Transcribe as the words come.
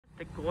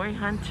The Goy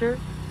Hunter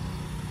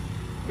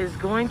is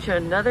going to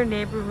another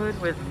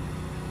neighborhood with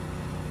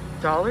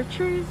Dollar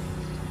Trees.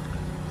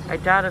 I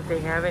doubt if they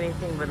have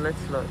anything, but let's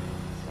look.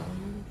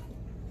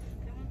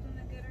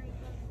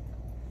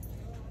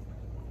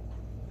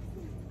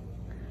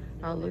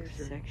 I'll look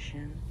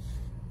section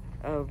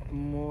of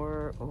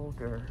more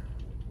older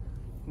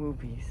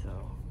movies,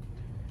 so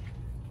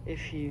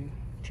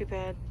too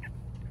bad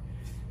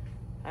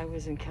I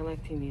wasn't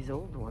collecting these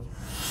old ones.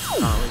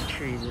 Dollar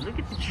Tree, look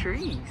at the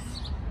trees.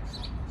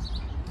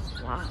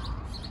 Wow.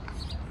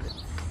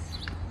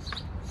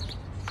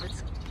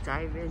 Let's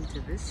dive into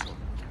this one.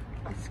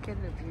 Let's get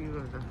a view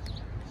of the,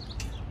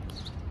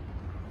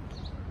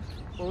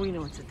 well, we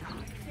know it's a dog.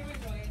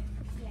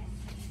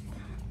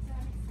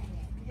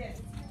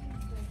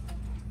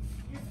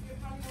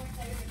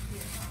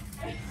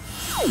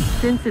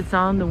 Since it's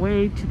on the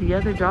way to the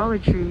other Dollar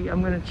Tree,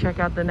 I'm gonna check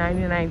out the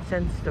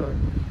 99-cent store.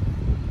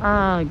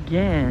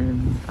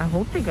 Again, I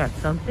hope they got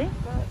something.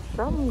 Got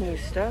some new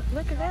stuff.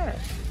 Look at that.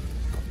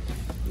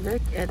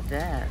 Look at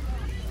that.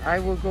 I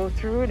will go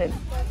through it and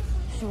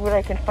see what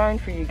I can find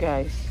for you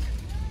guys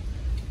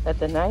at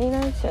the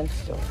 99-cent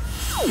store.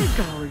 The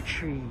Dollar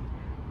Tree.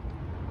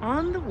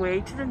 On the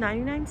way to the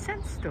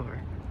 99-cent store.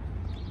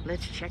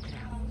 Let's check it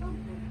out.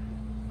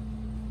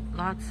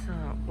 Lots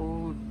of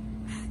old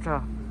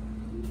stuff,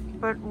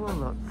 but we'll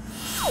look.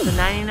 The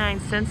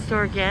 99-cent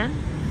store again.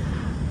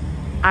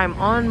 I'm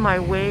on my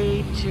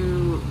way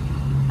to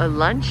a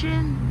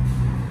luncheon,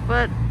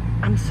 but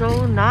I'm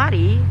so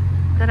naughty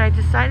that I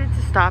decided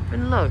to stop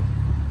and look.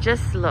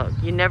 Just look.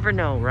 You never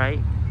know, right?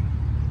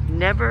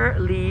 Never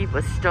leave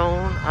a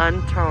stone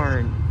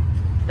unturned.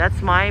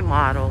 That's my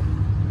motto.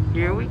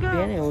 Here we go.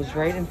 And it was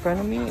right in front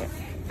of me.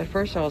 At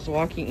first I was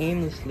walking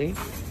aimlessly,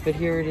 but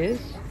here it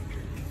is.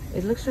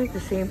 It looks like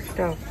the same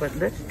stuff, but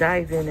let's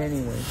dive in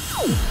anyway.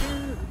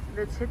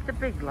 Let's hit the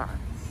big lots.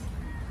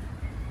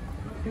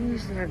 We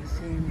usually have the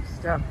same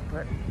stuff,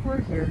 but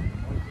we're here.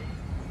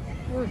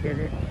 We'll get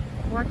it.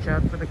 Watch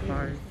out for the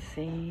cars.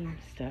 Same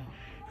stuff.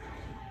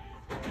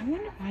 I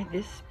wonder why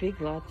this Big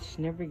Lots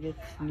never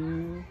gets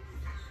new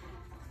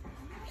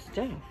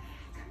stuff.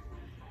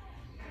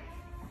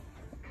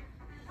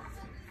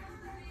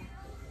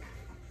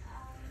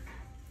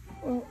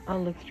 Well,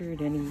 I'll look through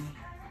it anyway.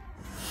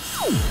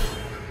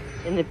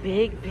 In the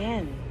Big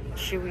Ben.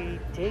 Should we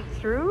dig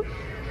through?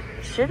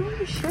 Should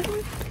we? Should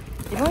we?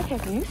 They might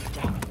have new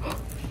stuff.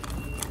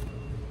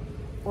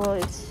 Well,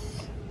 it's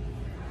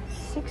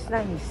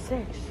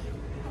 $6.96.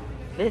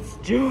 Let's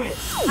do it.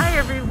 Hi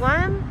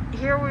everyone.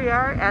 Here we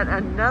are at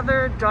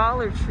another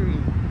Dollar Tree.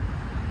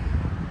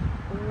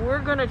 We're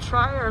gonna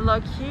try our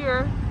luck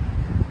here.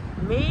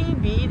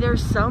 Maybe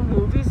there's some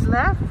movies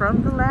left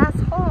from the last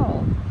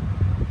haul.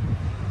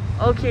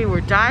 Okay, we're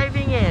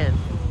diving in.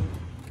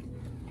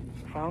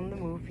 Found the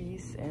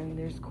movies and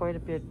there's quite a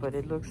bit, but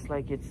it looks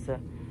like it's the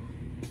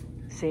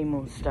same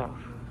old stuff.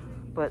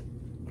 But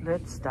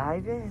let's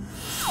dive in.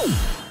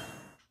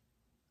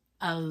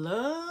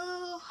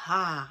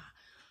 Aloha.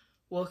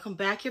 Welcome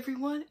back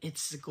everyone.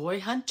 It's the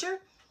Goy Hunter.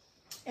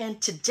 And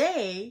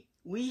today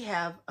we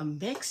have a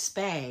mixed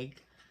bag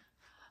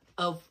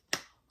of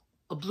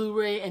a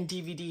Blu-ray and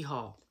DVD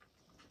haul.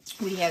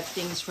 We have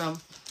things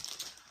from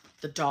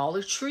the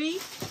Dollar Tree,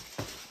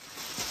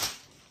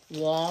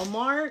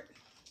 Walmart,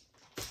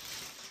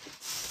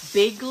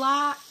 Big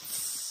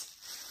Lots,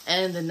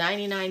 and the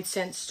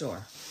 99-cent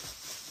store.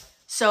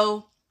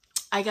 So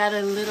I got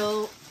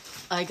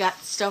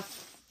stuff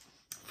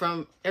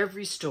from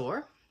every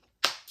store,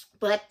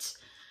 but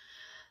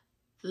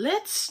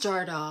let's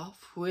start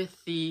off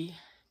with the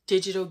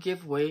digital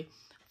giveaway,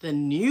 the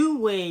new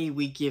way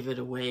we give it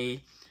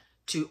away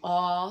to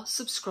all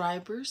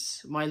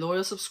subscribers, my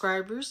loyal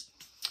subscribers,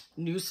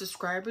 new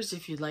subscribers.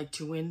 If you'd like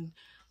to win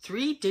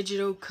 3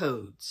 digital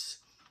codes,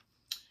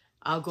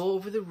 I'll go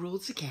over the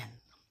rules again.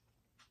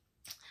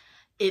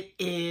 It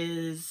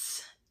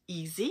is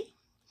easy.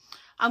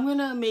 I'm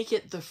gonna make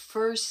it the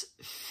first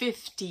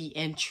 50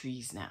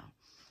 entries now.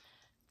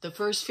 The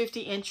first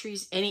 50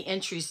 entries, any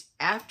entries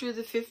after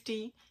the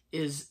 50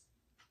 is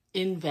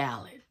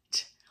invalid.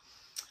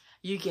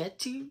 You get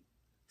to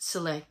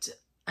select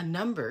a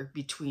number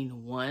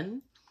between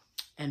 1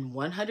 and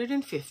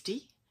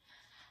 150,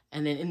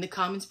 and then in the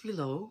comments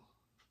below,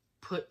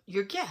 put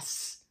your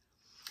guess.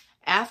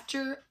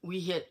 After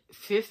we hit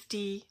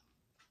 50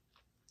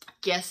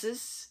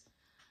 guesses,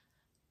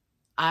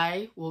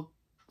 I will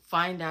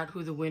find out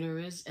who the winner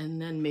is and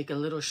then make a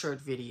little short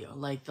video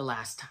like the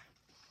last time.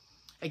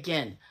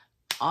 Again,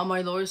 all my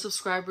loyal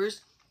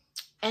subscribers,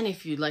 and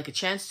if you'd like a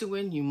chance to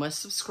win, you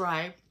must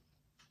subscribe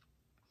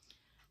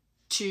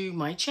to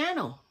my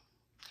channel.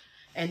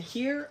 And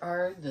here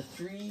are the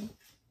 3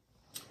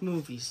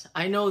 movies.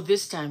 I know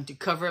this time to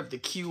cover up the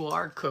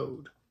QR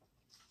code.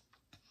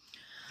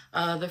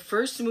 The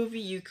first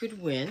movie you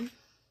could win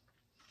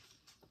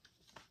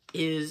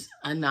is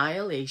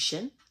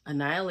Annihilation.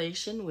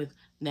 Annihilation with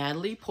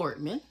Natalie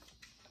Portman.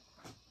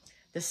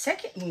 The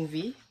second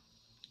movie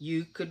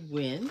you could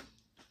win,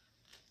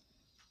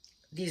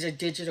 these are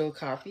digital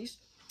copies,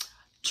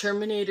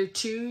 Terminator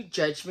 2,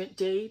 Judgment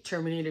Day.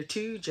 Terminator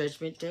 2,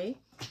 Judgment Day.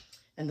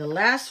 And the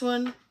last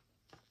one,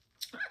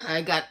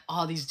 I got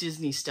all these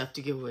Disney stuff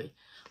to give away.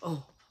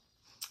 Oh,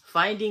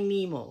 Finding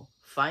Nemo.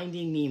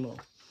 Finding Nemo.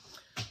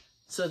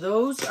 So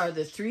those are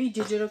the 3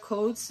 digital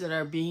codes that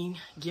are being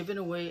given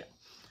away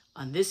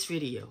on this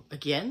video.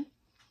 Again,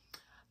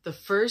 the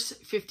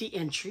first 50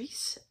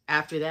 entries.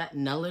 After that,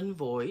 null and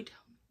void.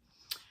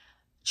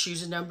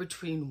 Choose a number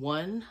between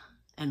 1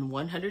 and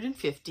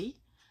 150.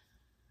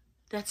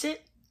 That's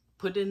it.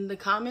 Put in the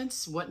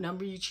comments what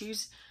number you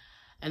choose,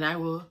 and I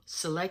will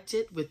select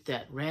it with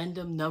that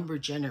random number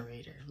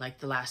generator like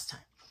the last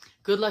time.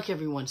 Good luck,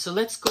 everyone. So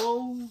let's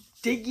go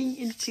digging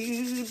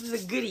into the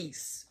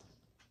goodies.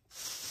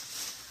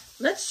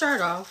 Let's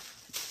start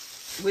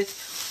off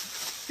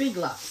with Big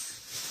Lots.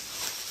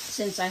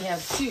 Since I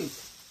have 2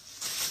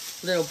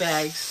 little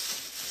bags.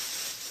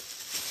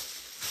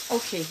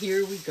 Okay,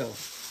 here we go.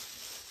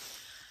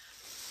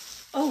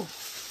 Oh,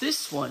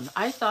 this one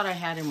I thought I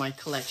had in my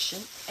collection,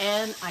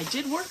 and I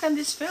did work on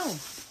this film.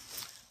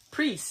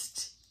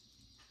 Priest,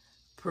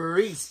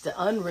 the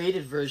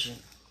unrated version.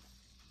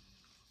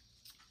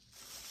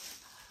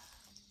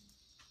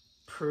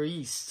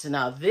 Priest.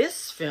 Now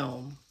this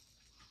film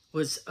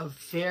was a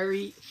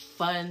very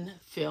fun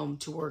film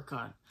to work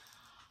on.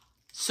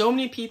 So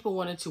many people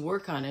wanted to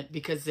work on it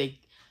because they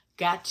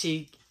got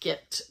to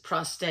get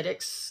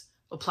prosthetics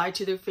applied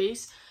to their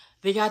face.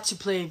 They got to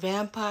play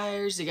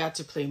vampires. They got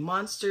to play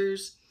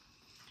monsters.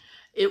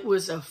 It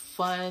was a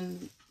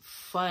fun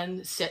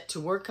set to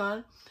work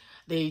on.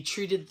 They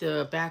treated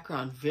the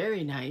background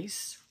very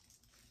nice.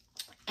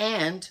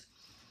 And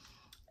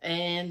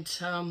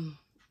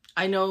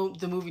I know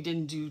the movie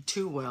didn't do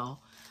too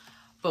well,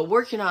 but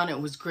working on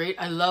it was great.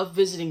 I love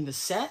visiting the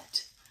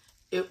set.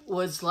 It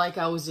was like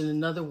I was in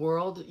another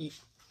world.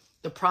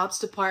 The props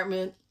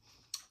department,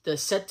 the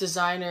set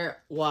designer,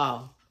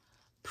 wow,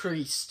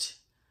 Priest.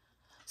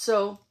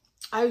 So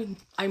I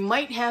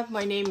might have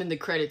my name in the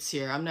credits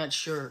here. I'm not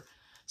sure.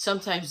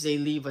 Sometimes they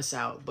leave us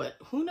out, but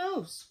who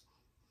knows?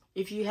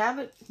 If you have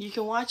it, you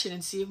can watch it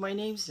and see if my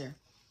name's there.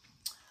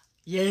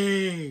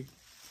 Yay!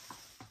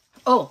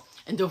 Oh,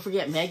 and don't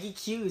forget Maggie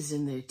Q is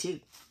in there too.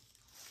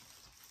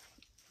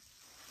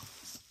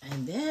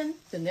 And then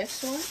the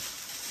next one.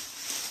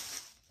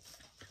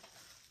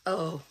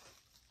 Oh,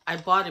 I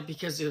bought it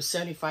because it was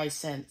 75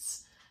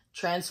 cents.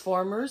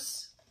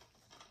 Transformers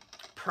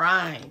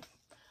Prime,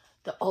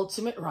 the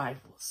ultimate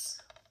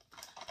rivals.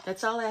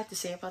 That's all I have to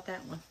say about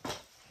that one.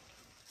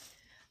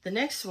 The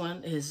next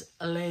one is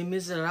Les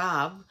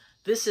Miserables.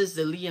 This is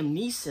the Liam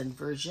Neeson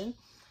version.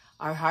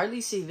 I hardly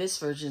see this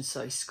version,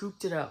 so I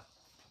scooped it up.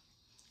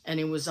 And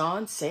it was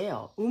on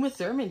sale. Uma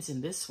Thurman's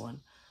in this one.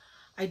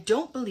 I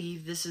don't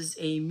believe this is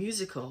a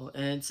musical,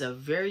 and it's a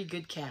very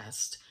good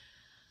cast.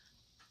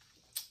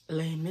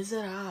 Les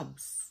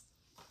Miserables.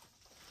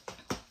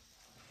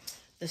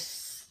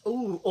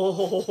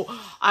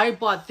 I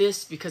bought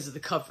this because of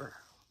the cover.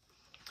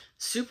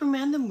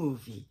 Superman the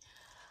movie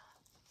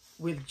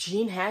with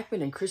Gene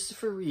Hackman and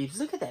Christopher Reeves.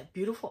 Look at that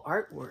beautiful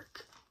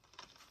artwork.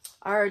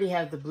 I already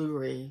have the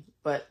Blu-ray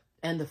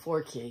and the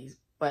 4K,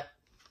 but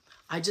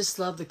I just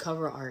love the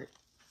cover art.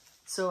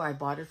 So I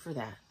bought it for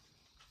that.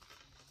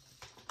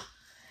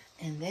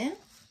 And then,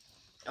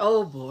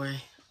 oh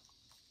boy.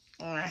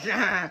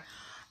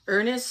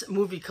 Ernest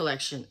movie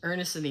collection.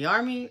 Ernest in the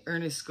Army.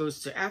 Ernest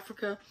Goes to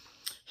Africa.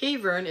 Hey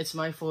Vern, it's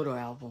my photo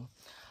album.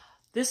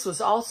 This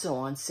was also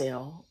on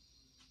sale,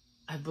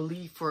 I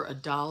believe for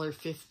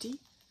 $1.50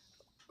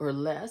 or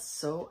less.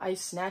 So I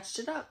snatched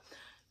it up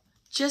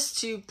just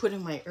to put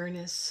in my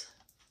Ernest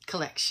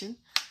collection.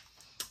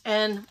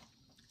 And,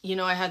 you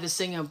know, I had this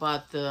thing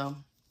about the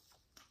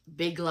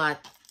Big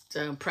Lot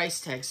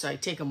price tag. So I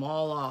take them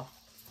all off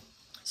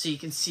so you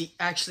can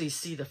actually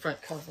see the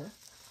front cover.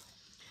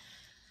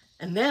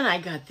 And then I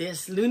got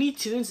this, Looney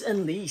Tunes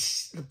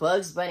Unleashed, the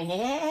Bugs Bunny.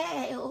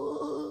 Hey,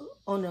 oh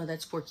no,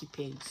 that's Porky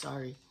Pig,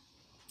 sorry.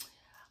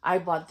 I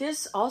bought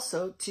this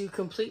also to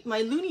complete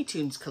my Looney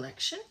Tunes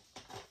collection.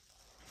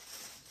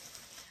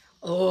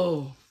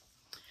 Oh,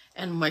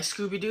 and my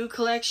Scooby-Doo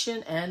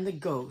collection and the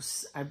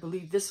Ghosts. I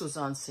believe this was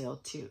on sale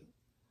too.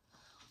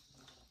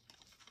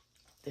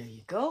 There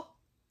you go.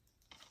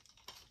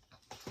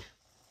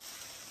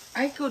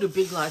 I go to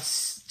Big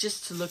Lots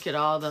just to look at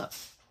all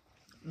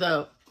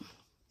the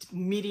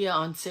media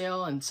on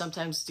sale and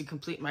sometimes to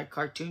complete my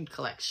cartoon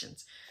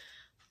collections.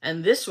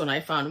 And this one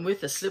I found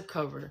with a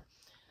slipcover.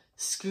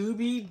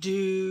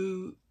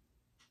 Scooby-Doo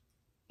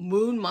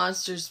Moon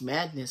Monsters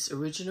Madness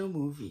original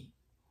movie.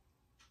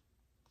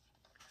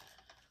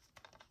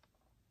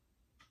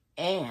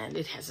 And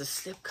it has a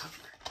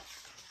slipcover.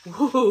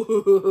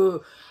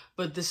 Whoa.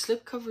 But the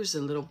slipcover is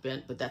a little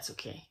bent, but that's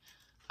okay.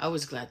 I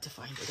was glad to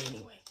find it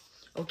anyway.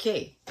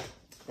 Okay,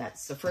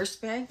 that's the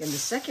first bag. And the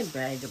second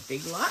bag of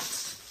Big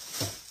Lots.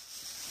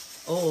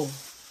 Oh,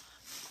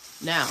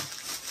 now,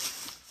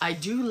 I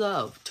do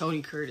love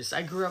Tony Curtis.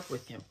 I grew up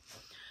with him.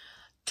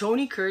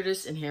 Tony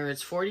Curtis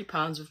inherits 40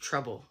 Pounds of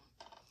Trouble.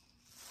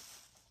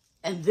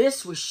 And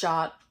this was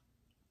shot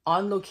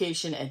on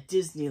location at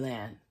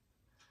Disneyland.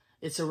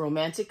 It's a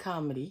romantic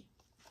comedy.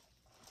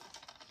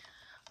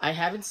 I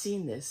haven't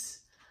seen this,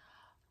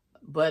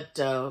 but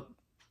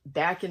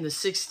back in the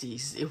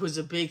 60s, it was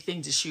a big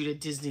thing to shoot at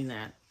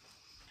Disneyland.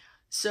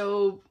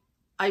 So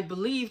I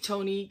believe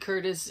Tony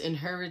Curtis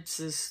inherits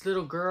this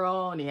little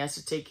girl and he has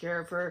to take care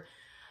of her.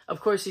 Of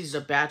course, he's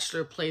a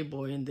bachelor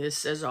playboy in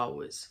this, as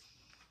always.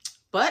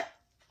 But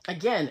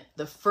again,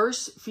 the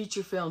first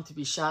feature film to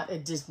be shot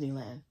at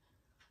Disneyland.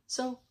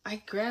 So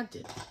I grabbed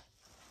it.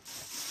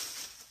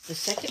 The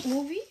second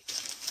movie,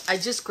 I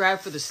just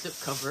grabbed for the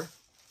slipcover.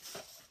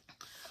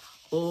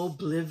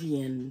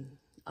 Oblivion.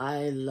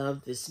 I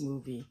love this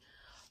movie.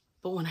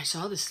 But when I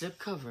saw the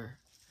slipcover,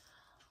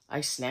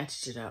 I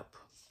snatched it up.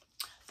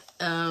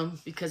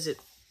 Because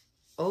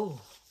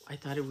I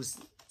thought it was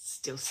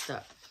still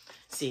stuck.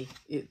 See,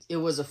 it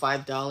was a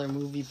 $5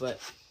 movie, but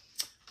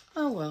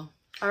oh well.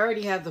 I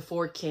already have the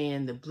 4K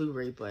and the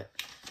Blu-ray, but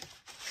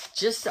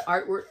just the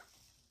artwork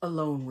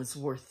alone was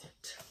worth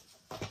it.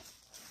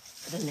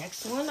 The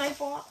next one I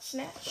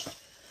snatched,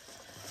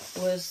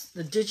 was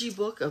the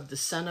digibook of the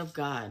Son of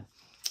God.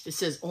 It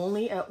says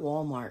only at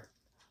Walmart.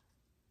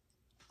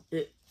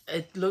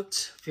 It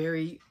looked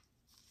very,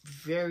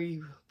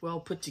 very well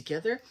put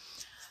together.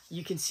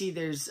 You can see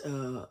there's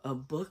a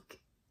book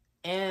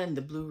and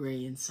the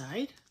Blu-ray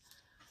inside.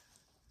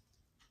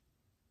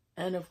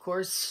 And of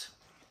course,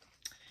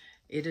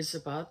 it is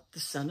about the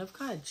Son of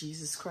God,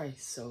 Jesus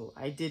Christ. So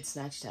I did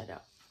snatch that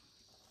up.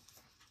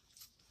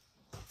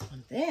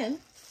 And then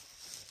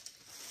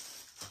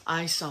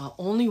I saw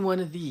only one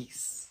of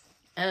these.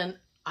 And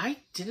I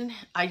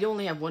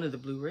only have one of the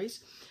Blu-rays.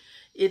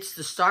 It's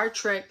the Star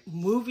Trek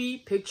movie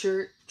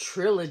picture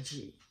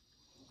trilogy.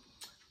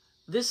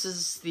 This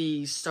is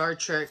the Star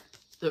Trek,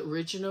 the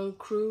original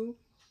crew,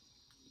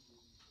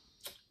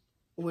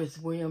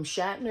 with William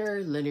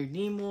Shatner, Leonard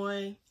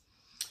Nimoy.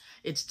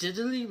 It's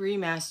digitally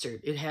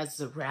remastered. It has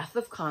The Wrath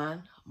of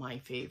Khan, my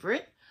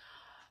favorite,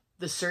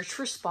 The Search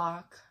for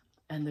Spock,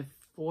 and The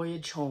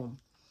Voyage Home.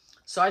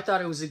 So I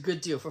thought it was a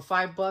good deal. For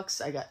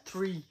 $5, I got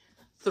three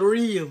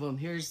of them.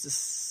 Here's the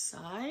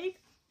side.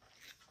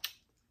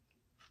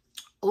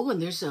 Oh,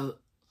 and it's a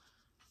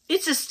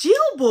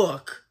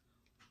steelbook.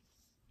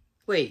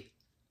 Wait,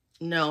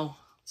 no,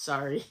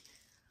 sorry.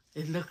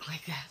 It looked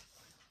like that.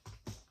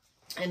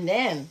 And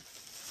then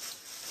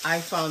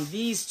I found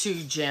these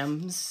two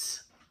gems.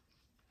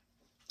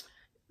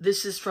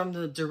 This is from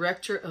the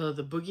director of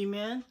The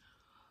Boogeyman.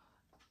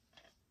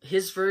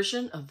 His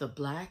version of The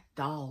Black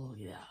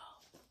Dahlia.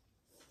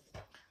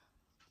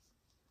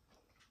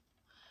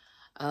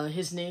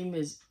 His name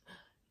is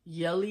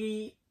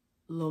Yeli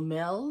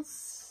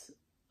Lomels.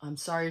 I'm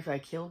sorry if I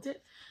killed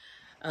it.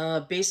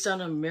 Based on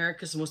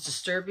America's most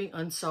disturbing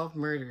unsolved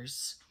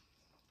murders.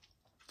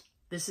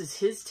 This is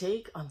his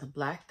take on The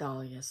Black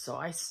Dahlia, so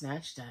I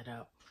snatched that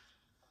up.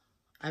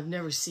 I've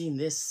never seen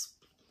this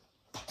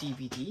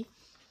DVD.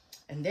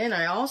 And then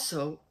I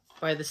also,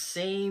 by the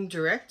same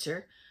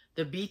director,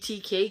 The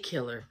BTK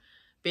Killer,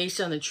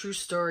 based on the true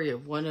story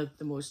of one of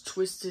the most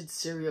twisted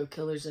serial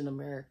killers in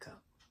America.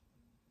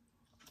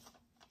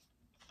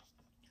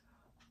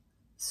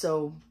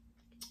 So,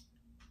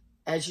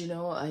 as you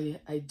know,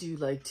 I do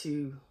like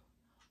to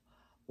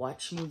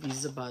watch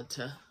movies about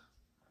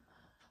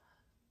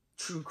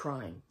true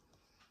crime.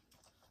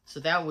 So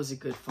that was a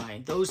good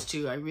find. Those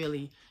two I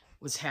really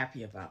was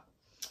happy about.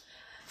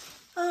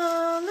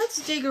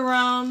 Let's dig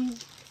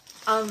around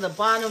on the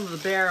bottom of the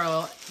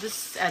barrel.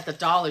 This is at the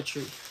Dollar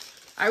Tree.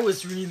 I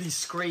was really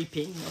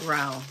scraping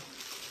around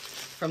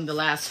from the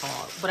last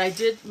haul, but I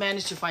did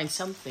manage to find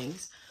some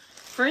things.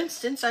 For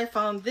instance, I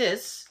found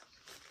this,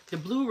 the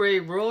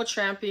Blu-ray World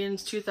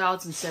Champions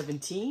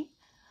 2017.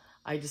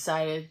 I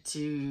decided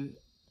to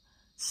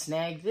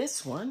snag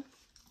this one.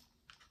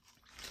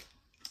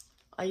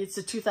 It's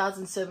the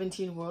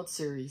 2017 World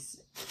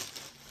Series.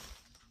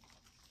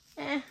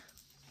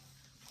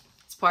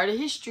 It's part of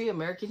history,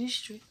 American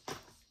history.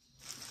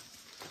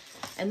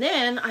 And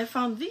then I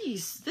found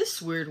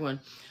this weird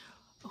one.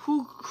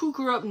 Who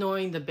grew up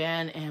knowing the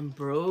band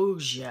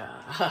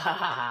Ambrosia?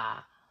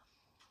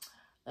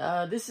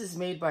 This is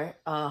made by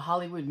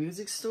Hollywood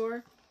Music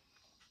Store.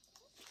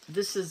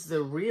 This is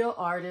The Real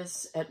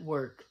Artists at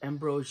Work,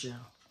 Ambrosia.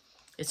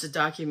 It's a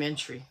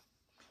documentary,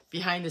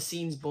 behind the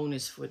scenes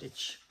bonus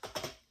footage.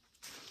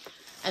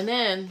 And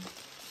then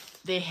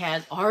they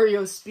had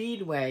REO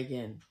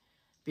Speedwagon,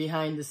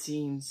 behind the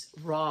scenes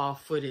raw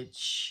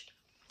footage.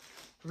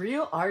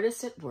 Real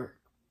Artists at Work,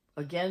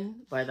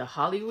 again by the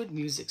Hollywood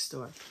Music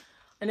Store.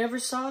 I never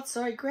saw it,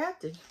 so I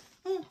grabbed it.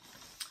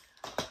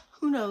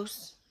 Who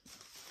knows?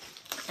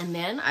 And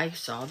then I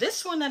saw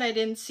this one that I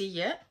didn't see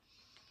yet.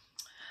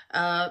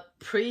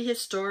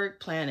 Prehistoric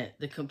Planet,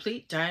 The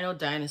Complete Dino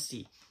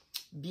Dynasty,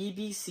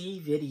 BBC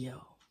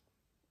Video.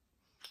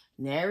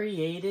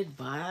 Narrated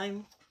by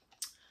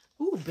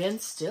Ben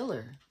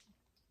Stiller.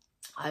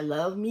 I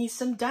love me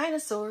some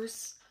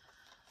dinosaurs.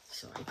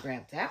 So I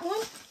grabbed that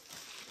one.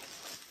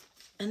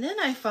 And then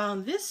I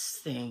found this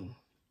thing.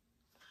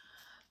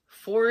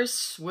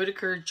 Forrest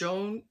Whitaker,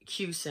 Joan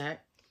Cusack,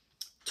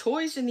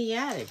 Toys in the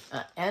Attic,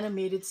 an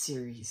animated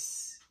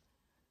series.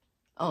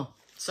 Oh,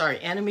 sorry,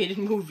 animated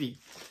movie.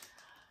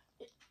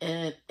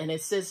 And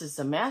it says it's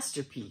a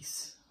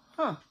masterpiece.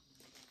 Huh.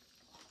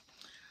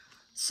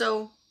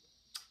 So,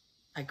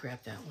 I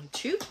grabbed that one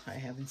too. I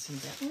haven't seen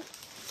that one.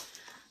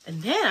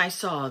 And then I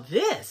saw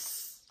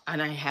this.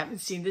 And I haven't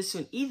seen this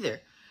one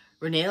either.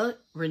 Renee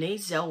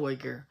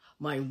Zellweger,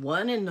 My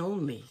One and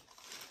Only.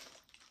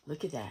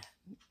 Look at that.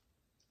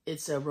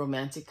 It's a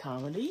romantic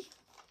comedy.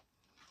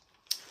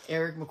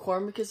 Eric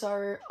McCormick is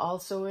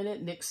also in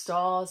it. Nick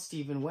Stahl,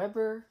 Steven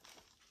Weber.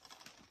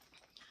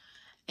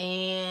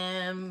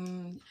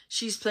 And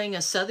she's playing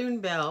a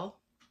Southern belle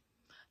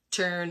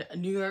turned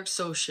New York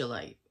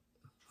socialite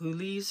who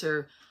leaves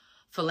her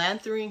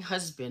philanthroping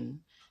husband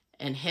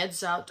and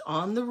heads out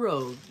on the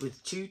road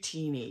with two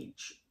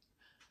teenagers.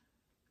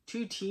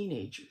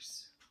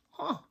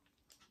 Huh.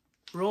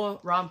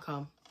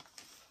 Rom-com.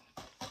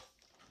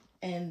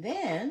 And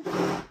then,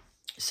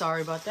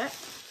 sorry about that.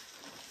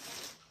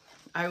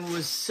 I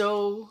was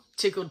so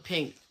tickled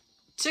pink.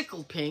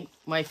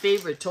 My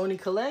favorite, Toni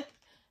Collette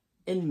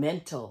in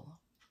Mental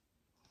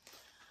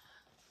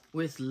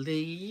with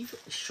Liev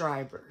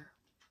Schreiber.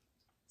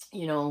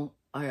 You know,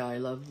 I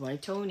love my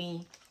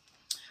Toni.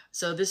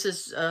 So this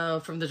is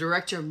from the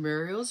director of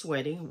Muriel's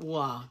Wedding.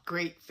 Wow,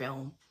 great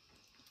film.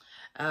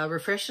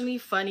 Refreshingly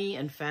funny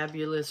and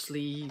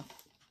fabulously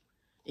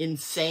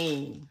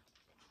insane.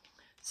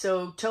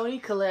 So Toni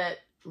Collette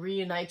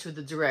reunites with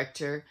the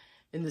director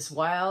in this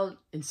wild,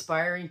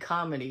 inspiring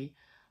comedy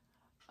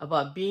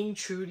about being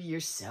true to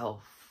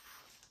yourself.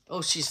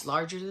 Oh, she's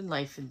larger than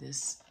life in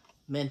this.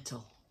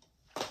 Mental.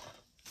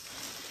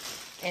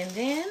 And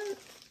then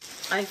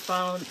I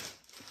found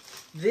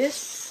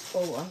this.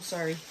 Oh, I'm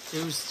sorry.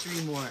 There was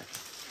 3 more.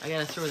 I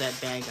gotta throw that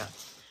bag up.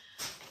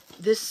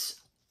 This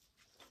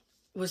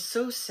was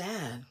so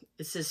sad.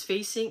 It says,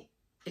 Facing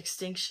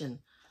Extinction.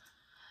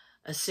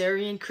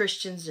 Assyrian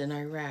Christians in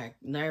Iraq.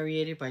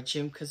 Narrated by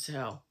Jim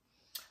Cazell.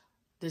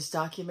 This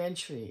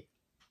documentary.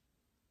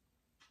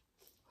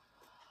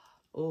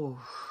 Oh.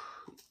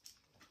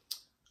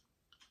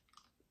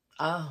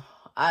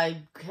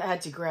 I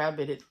had to grab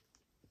it.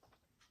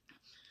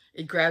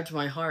 It grabbed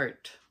my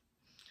heart.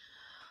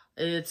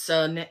 It's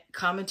a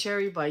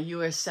commentary by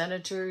U.S.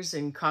 senators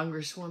and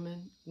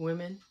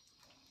women.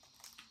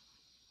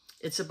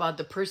 It's about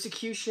the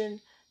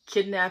persecution,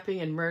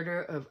 kidnapping, and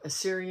murder of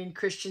Assyrian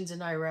Christians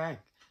in Iraq.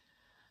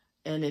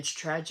 And it's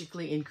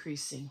tragically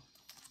increasing.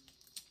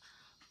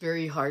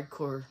 Very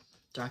hardcore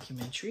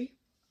documentary.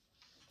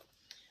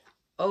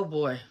 Oh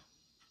boy.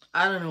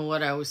 I don't know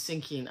what I was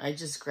thinking. I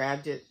just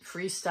grabbed it.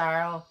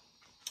 Freestyle,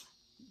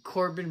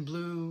 Corbin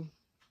Bleu,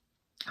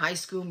 High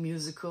School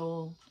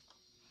Musical.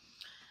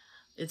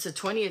 It's a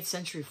 20th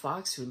Century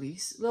Fox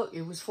release. Look,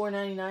 it was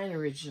 $4.99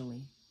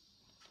 originally.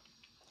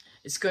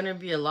 It's going to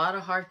be a lot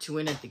of heart to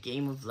win at the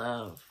game of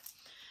love.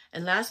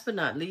 And last but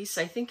not least,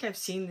 I think I've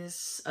seen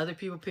this. Other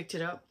people picked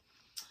it up.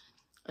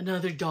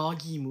 Another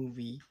doggy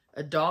movie.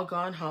 A Dog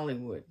on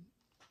Hollywood.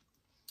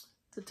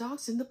 The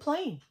dog's in the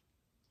plane.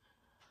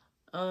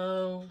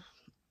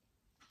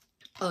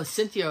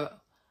 Cynthia.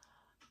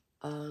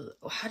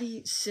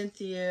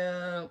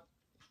 Cynthia.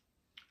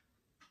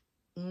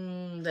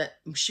 That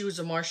she was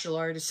a martial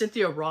artist.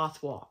 Cynthia Rock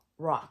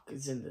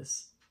is in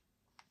this.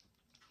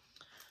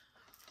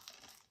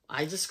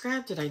 I just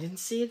grabbed it. I didn't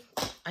see it.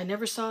 I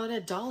never saw it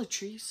at Dollar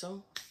Tree,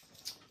 so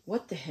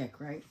what the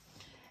heck, right?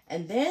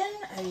 And then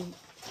I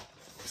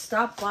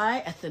stopped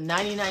by at the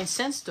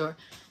 99-cent store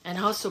and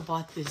also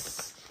bought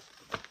this.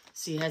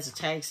 See, it has a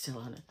tag still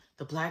on it.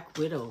 The Black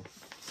Widow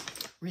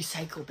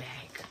recycle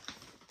bag.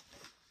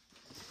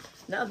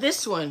 Now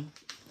this one,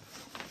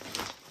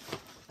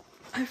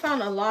 I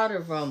found a lot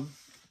of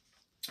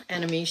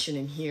animation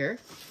in here.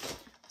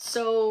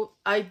 So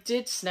I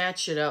did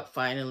snatch it up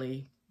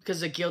finally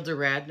because of Gilda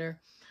Radner.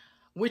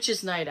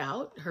 Witch's Night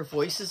Out, her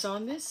voice is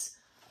on this.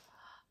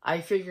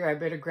 I figure I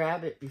better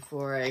grab it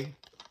before I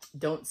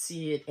don't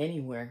see it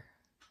anywhere.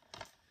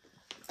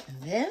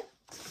 And then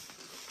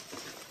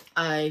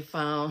I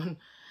found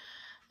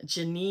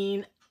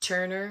Janine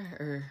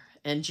Turner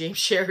and James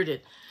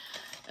Sheridan.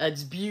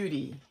 It's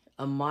Beauty,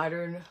 a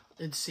modern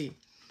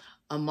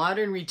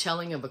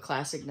retelling of a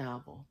classic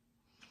novel.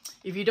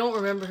 If you don't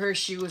remember her,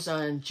 she was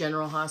on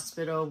General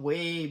Hospital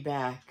way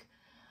back,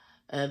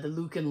 the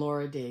Luke and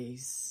Laura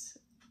days.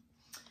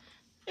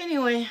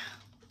 Anyway,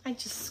 I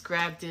just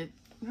grabbed it.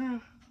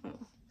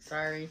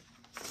 Sorry.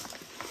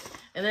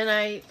 And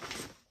then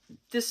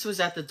this was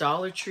at the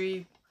Dollar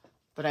Tree,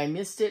 but I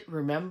missed it.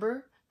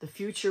 Remember, The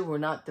Future Will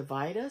Not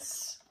Divide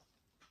Us.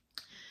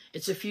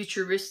 It's a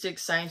futuristic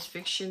science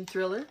fiction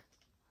thriller.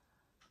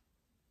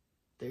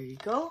 There you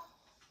go.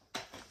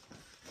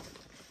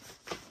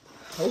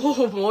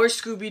 Oh, more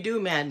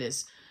Scooby-Doo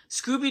madness.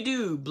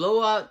 Scooby-Doo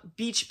Blowout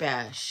Beach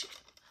Bash.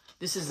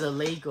 This is a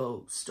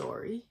Lego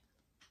story.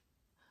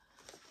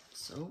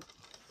 So,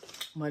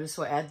 might as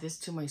well add this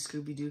to my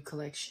Scooby-Doo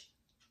collection.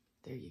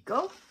 There you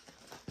go.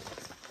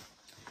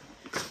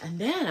 And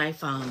then I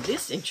found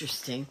this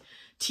interesting.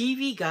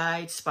 TV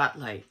Guide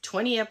Spotlight,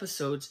 20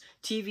 episodes,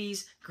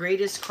 TV's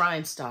Greatest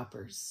Crime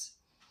Stoppers.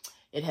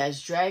 It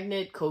has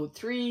Dragnet, Code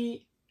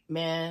 3,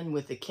 Man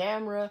with the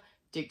Camera,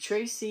 Dick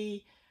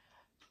Tracy,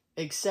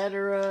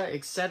 etc.,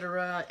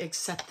 etc.,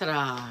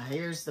 etc.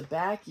 Here's the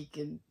back. You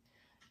can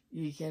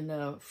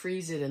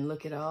freeze it and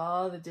look at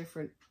all the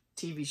different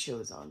TV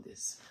shows on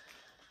this.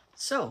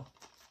 So,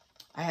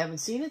 I haven't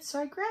seen it,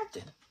 so I grabbed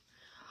it.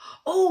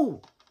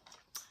 Oh!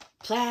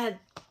 Plaid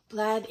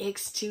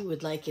X2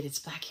 would like it. It's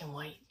black and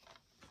white.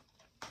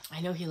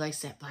 I know he likes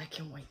that black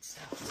and white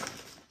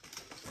stuff.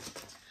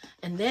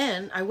 And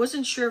then, I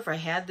wasn't sure if I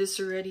had this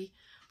already,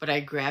 but I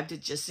grabbed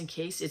it just in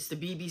case. It's the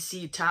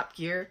BBC Top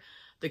Gear,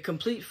 the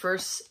complete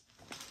first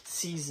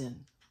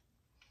season.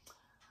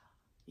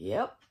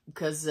 Yep,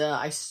 because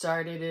I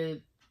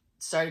started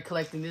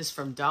collecting this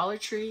from Dollar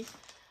Tree.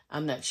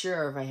 I'm not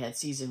sure if I had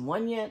season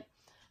 1 yet,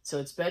 so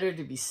it's better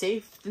to be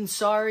safe than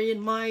sorry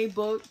in my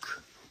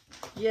book.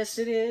 Yes,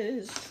 it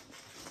is.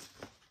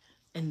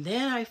 And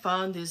then I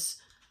found this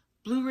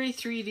Blu-ray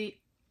 3D.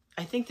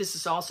 I think this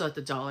is also at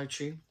the Dollar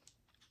Tree.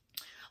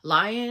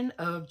 Lion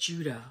of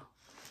Judah,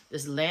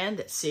 this land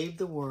that saved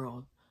the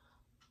world.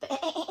 Look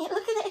at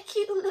that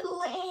cute little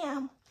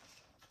lamb.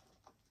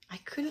 I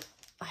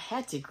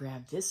had to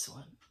grab this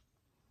one.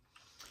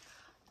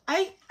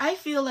 I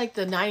feel like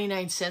the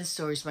 99-cent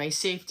store is my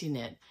safety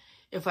net.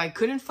 If I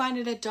couldn't find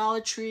it at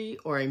Dollar Tree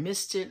or I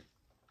missed it,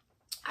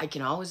 I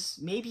can always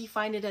maybe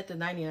find it at the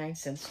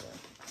 99-cent store.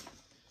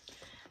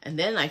 And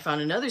then I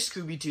found another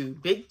Scooby-Doo,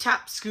 Big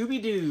Top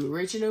Scooby-Doo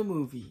original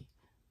movie.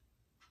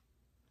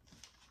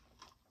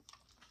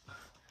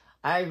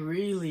 I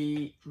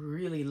really,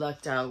 really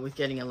lucked out with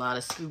getting a lot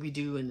of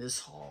Scooby-Doo in this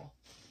haul.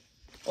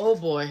 Oh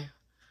boy.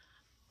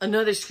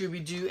 Another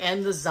Scooby-Doo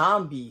and the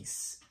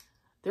zombies.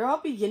 They're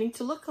all beginning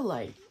to look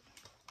alike.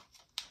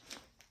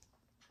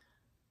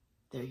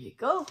 There you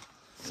go.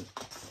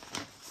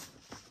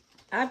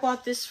 I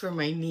bought this for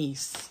my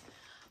niece.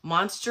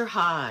 Monster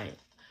High.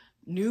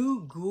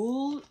 New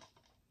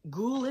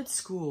ghoul at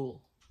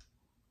school.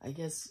 I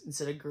guess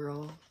instead of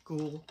girl,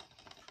 ghoul.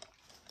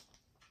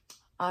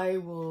 I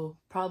will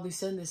probably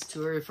send this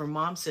to her if her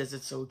mom says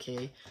it's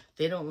okay.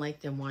 They don't like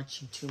them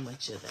watching too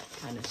much of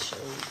that kind of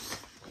shows.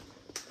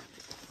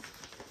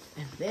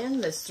 And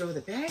then let's throw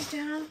the bag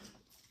down.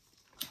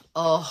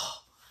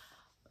 Oh,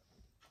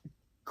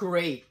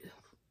 great.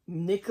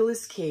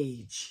 Nicolas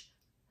Cage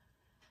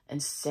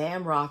and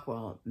Sam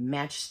Rockwell,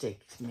 Matchstick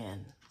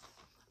Men.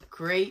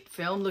 Great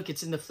film. Look,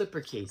 it's in the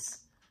flipper case.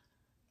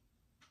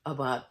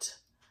 About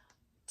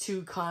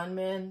two con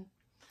men.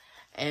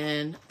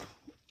 And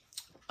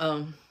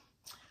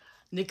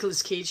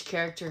Nicolas Cage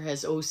character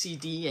has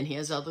OCD and he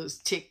has all those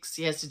tics.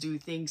 He has to do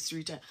things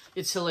 3 times.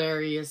 It's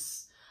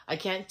hilarious. I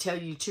can't tell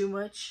you too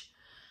much,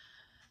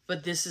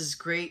 but this is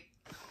great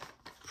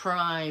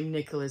prime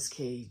Nicolas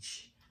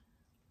Cage.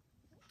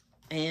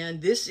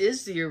 And this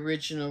is the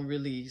original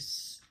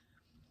release.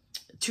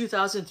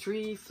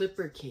 2003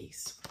 flipper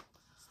case.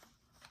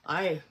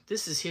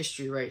 This is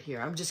history right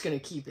here. I'm just going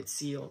to keep it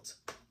sealed.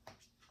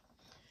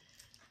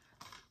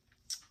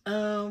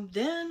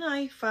 Then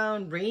I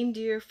found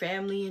Reindeer,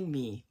 Family, and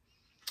Me.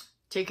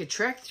 Take a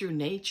trek through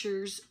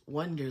nature's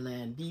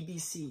wonderland,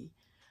 BBC.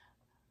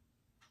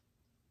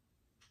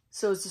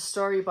 So it's a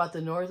story about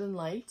the Northern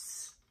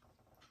Lights.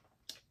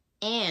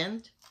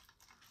 And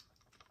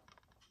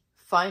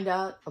find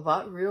out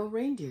about real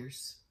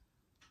reindeers.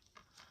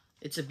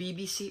 It's a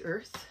BBC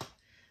Earth.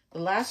 The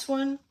last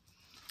one,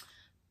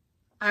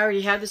 I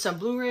already had this on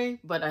Blu-ray,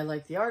 but I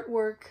like the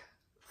artwork.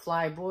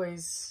 Fly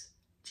Boys,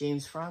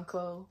 James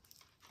Franco.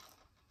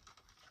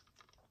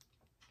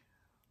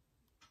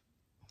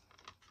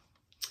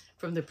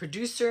 From the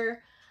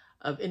producer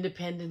of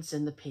Independence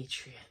and the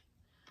Patriot.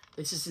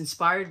 This is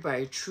inspired by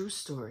a true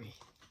story.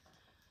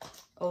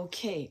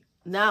 Okay,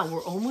 now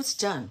we're almost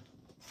done.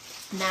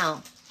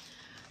 Now,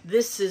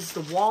 this is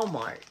the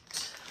Walmart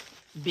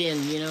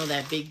bin, you know,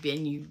 that big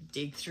bin you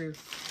dig through.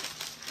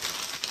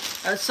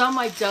 Some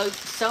I dug,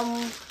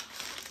 some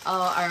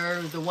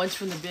are the ones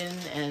from the bin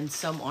and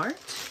some aren't.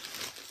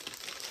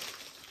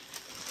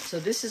 So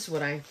this is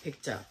what I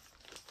picked up.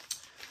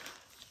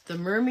 The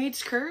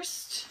Mermaid's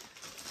Cursed.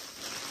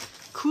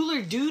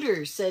 Cooler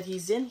Duder said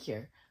he's in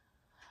here.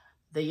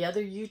 The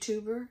other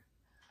YouTuber.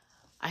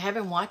 I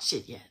haven't watched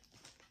it yet.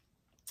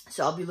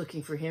 So I'll be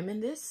looking for him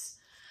in this.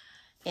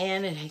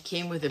 And it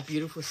came with a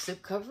beautiful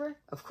slipcover.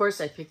 Of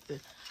course, I picked the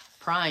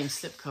prime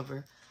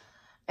slipcover.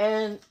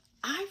 And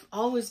I've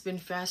always been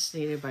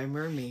fascinated by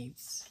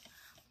mermaids.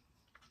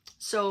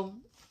 So,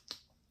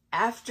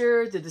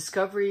 after the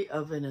discovery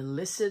of an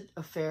illicit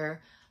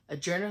affair, a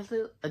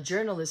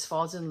journalist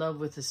falls in love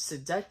with a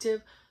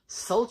seductive,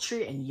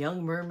 sultry, and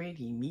young mermaid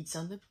he meets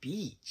on the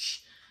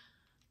beach.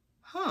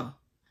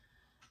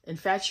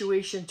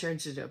 Infatuation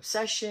turns into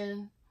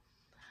obsession.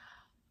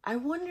 I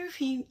wonder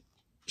if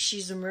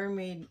she's a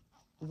mermaid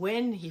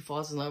when he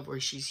falls in love or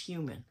she's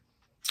human.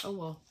 Oh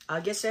well,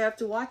 I guess I have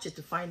to watch it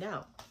to find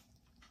out.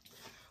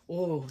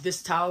 Oh,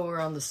 this tower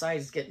on the side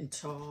is getting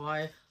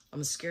tall.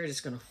 I'm scared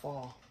it's gonna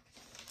fall.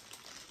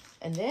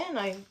 And then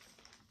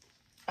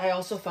I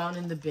also found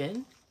in the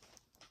bin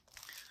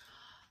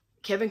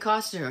Kevin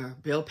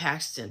Costner, Bill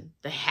Paxton,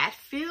 the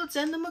Hatfields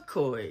and the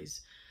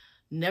McCoys.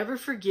 Never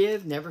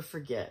Forgive, Never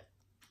Forget.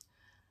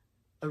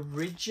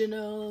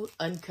 Original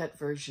uncut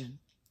version.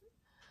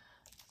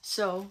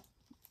 So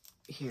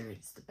here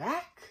is the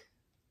back.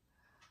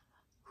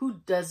 Who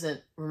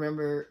doesn't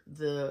remember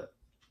the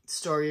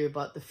story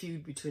about the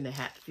feud between the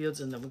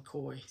Hatfields and the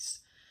McCoys?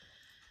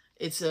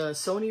 It's a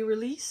Sony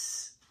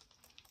release,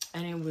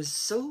 and it was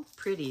so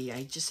pretty.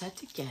 I just had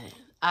to get it.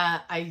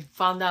 I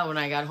found out when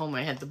I got home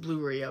I had the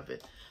Blu-ray of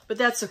it, but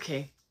that's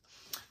okay.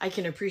 I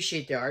can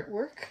appreciate the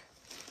artwork.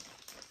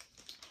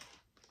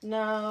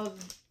 Now,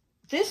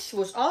 this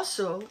was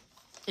also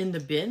in the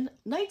bin,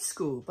 Night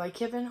School by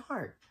Kevin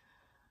Hart,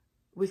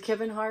 with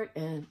Kevin Hart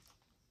and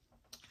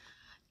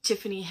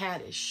Tiffany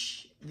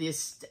Haddish,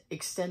 this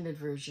extended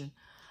version.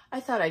 I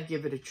thought I'd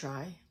give it a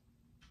try.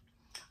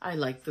 I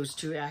like those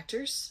two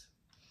actors.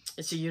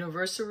 It's a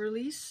Universal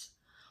release.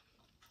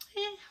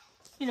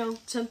 You know,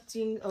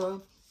 something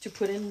to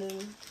put in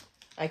the...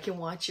 I can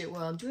watch it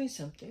while I'm doing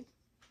something.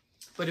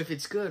 But if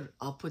it's good,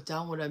 I'll put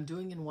down what I'm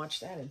doing and watch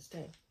that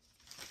instead.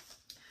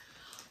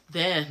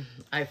 Then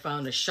I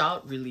found a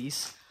Shout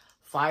release,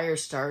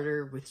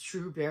 Firestarter with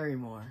Drew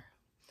Barrymore.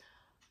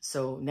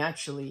 So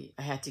naturally,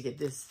 I had to get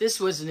this. This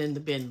wasn't in the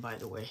bin, by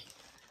the way.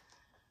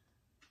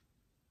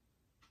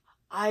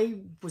 I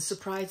was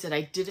surprised that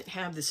I didn't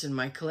have this in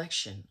my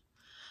collection.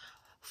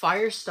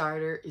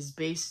 Firestarter is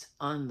based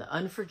on the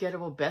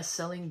unforgettable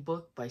best-selling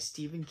book by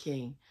Stephen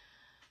King.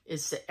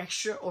 It's the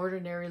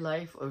extraordinary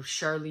life of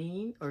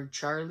Charlene, or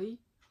Charlie.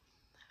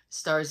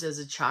 Stars as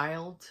a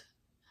child.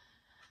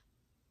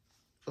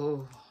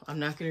 Oh, I'm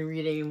not going to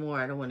read anymore.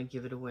 I don't want to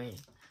give it away.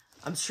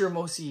 I'm sure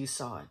most of you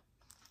saw it.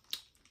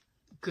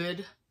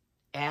 Good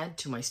add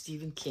to my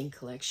Stephen King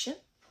collection.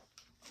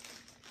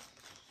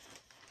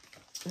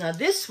 Now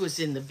this was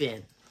in the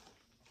bin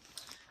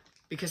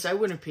because I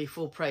wouldn't pay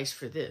full price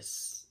for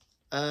this.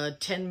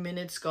 10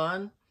 Minutes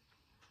Gone,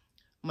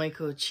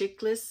 Michael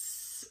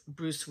Chiklis,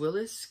 Bruce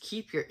Willis,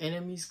 Keep Your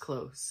Enemies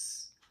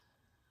Close.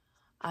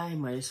 I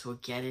might as well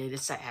get it.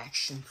 It's an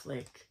action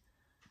flick.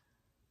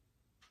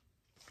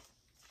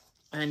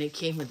 And it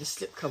came with a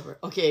slipcover.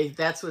 Okay,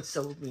 that's what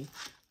sold me.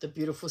 The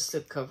beautiful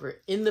slipcover.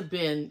 In the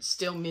bin,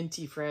 still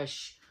minty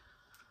fresh.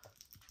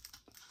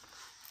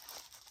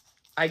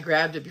 I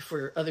grabbed it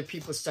before other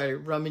people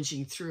started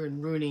rummaging through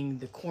and ruining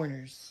the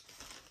corners.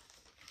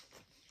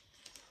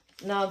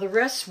 Now, the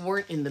rest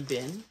weren't in the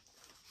bin.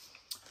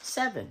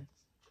 7.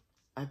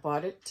 I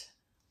bought it.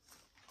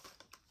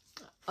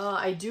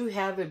 I do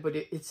have it, but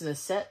it's in a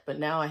set. But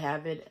now I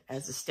have it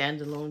as a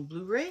standalone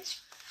Blu-ray.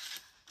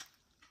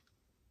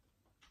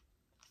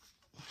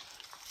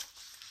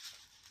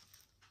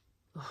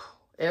 Oh,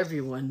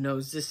 everyone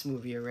knows this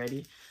movie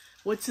already.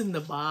 What's in the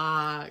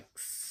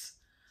box?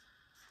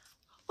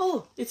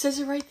 Oh, it says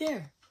it right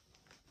there.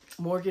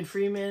 Morgan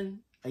Freeman,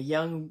 a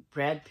young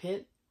Brad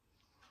Pitt.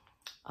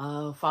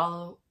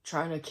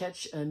 Trying to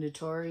catch a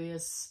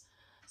notorious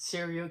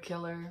serial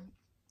killer.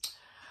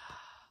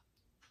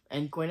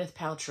 And Gwyneth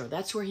Paltrow.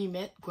 That's where he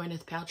met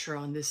Gwyneth Paltrow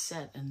on this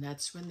set. And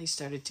that's when they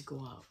started to go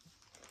out.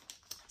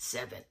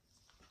 7.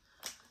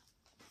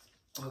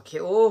 Okay.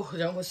 Oh,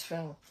 it almost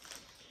fell.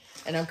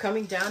 And I'm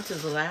coming down to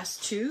the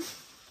last 2.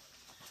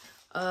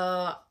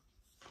 The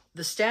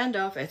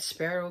Standoff at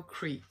Sparrow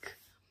Creek.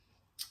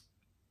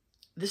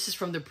 This is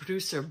from the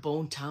producer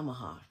Bone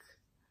Tomahawk.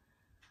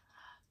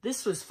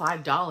 This was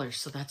 $5,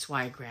 so that's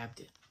why I grabbed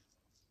it.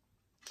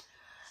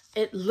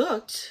 It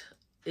looked,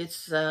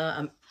 it's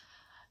a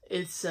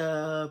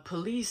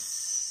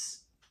police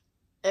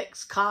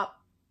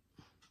ex-cop.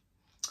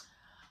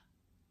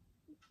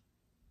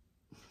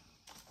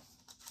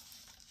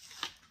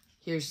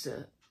 Here's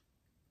the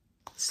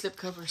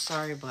slipcover.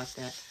 Sorry about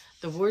that.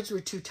 The words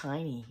were too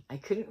tiny. I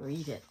couldn't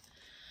read it.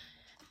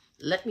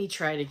 Let me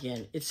try it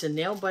again. It's a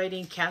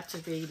nail-biting,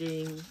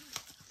 captivating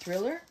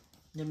thriller.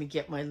 Let me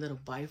get my little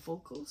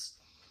bifocals.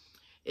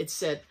 It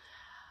said,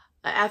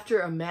 after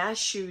a mass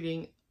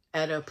shooting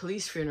at a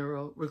police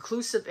funeral,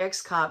 reclusive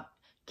ex-cop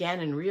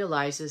Gannon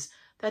realizes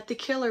that the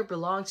killer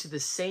belonged to the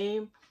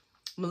same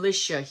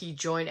militia he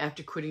joined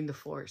after quitting the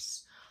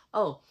force.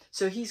 Oh,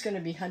 so he's going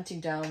to be hunting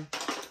down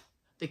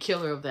the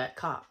killer of that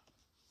cop.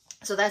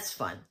 So that's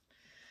fun.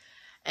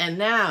 And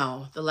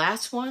now, the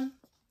last one,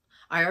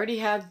 I already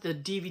have the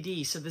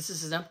DVD, so this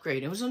is an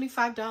upgrade. It was only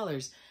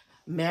 $5.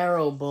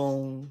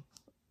 Marrowbone.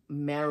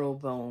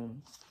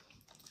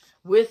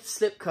 With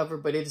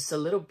slipcover, but it's a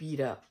little beat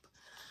up.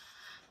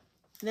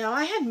 Now,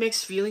 I had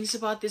mixed feelings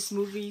about this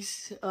movie.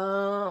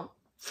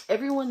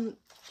 Everyone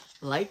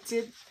liked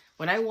it.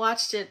 When I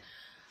watched it,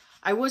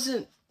 I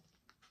wasn't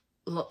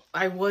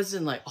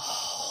like,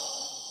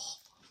 oh.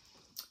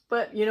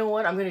 But you know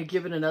what? I'm going to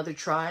give it another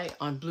try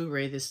on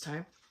Blu-ray this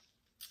time.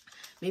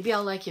 Maybe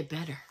I'll like it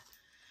better.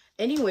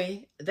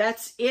 Anyway,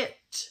 that's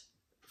it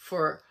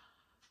for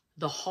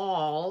the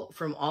haul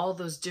from all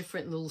those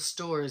different little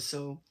stores.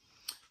 So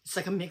it's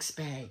like a mixed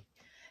bag.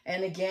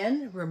 And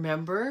again,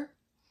 remember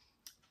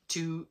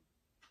to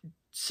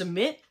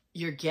submit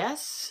your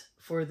guess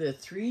for the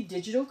 3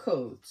 digital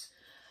codes.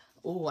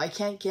 Oh, I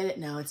can't get it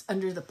now. It's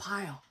under the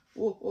pile.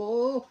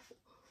 Oh.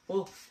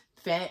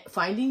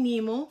 Finding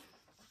Nemo,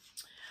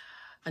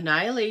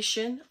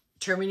 Annihilation,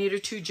 Terminator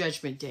 2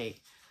 Judgment Day.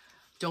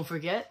 Don't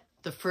forget,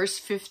 the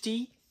first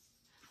 50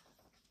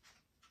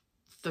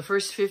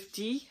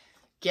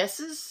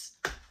 guesses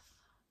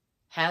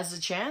has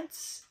a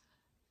chance.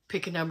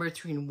 Pick a number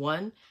between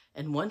 1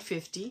 and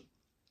 150.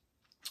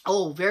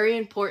 Oh, very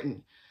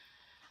important.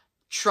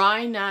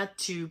 Try not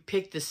to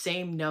pick the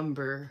same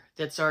number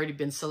that's already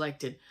been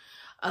selected.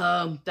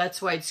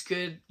 That's why it's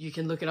good. You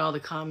can look at all the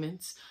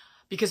comments,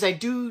 because I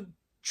do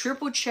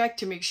triple check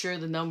to make sure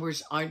the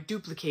numbers aren't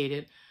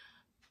duplicated.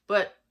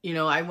 But, you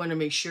know, I want to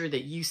make sure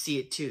that you see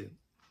it too.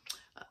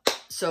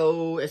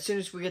 So as soon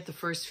as we get the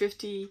first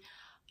 50,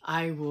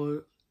 I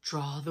will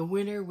draw the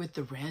winner with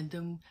the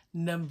random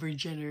number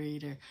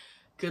generator.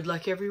 Good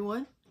luck,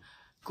 everyone.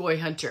 Goy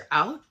Hunter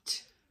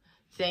out.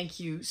 Thank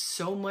you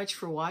so much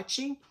for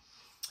watching.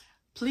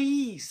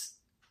 Please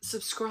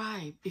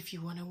subscribe if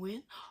you want to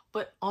win.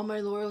 But all my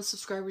loyal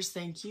subscribers,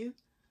 thank you.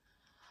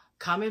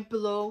 Comment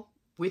below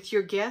with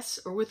your guess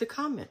or with a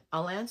comment.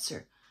 I'll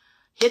answer.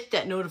 Hit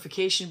that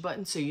notification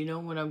button so you know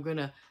when I'm going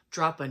to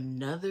drop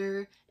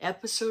another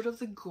episode of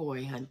the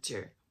Goy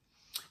Hunter.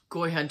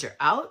 Goy Hunter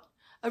out.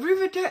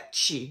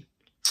 Arrivederci.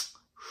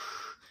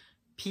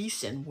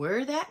 Peace and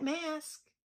wear that mask.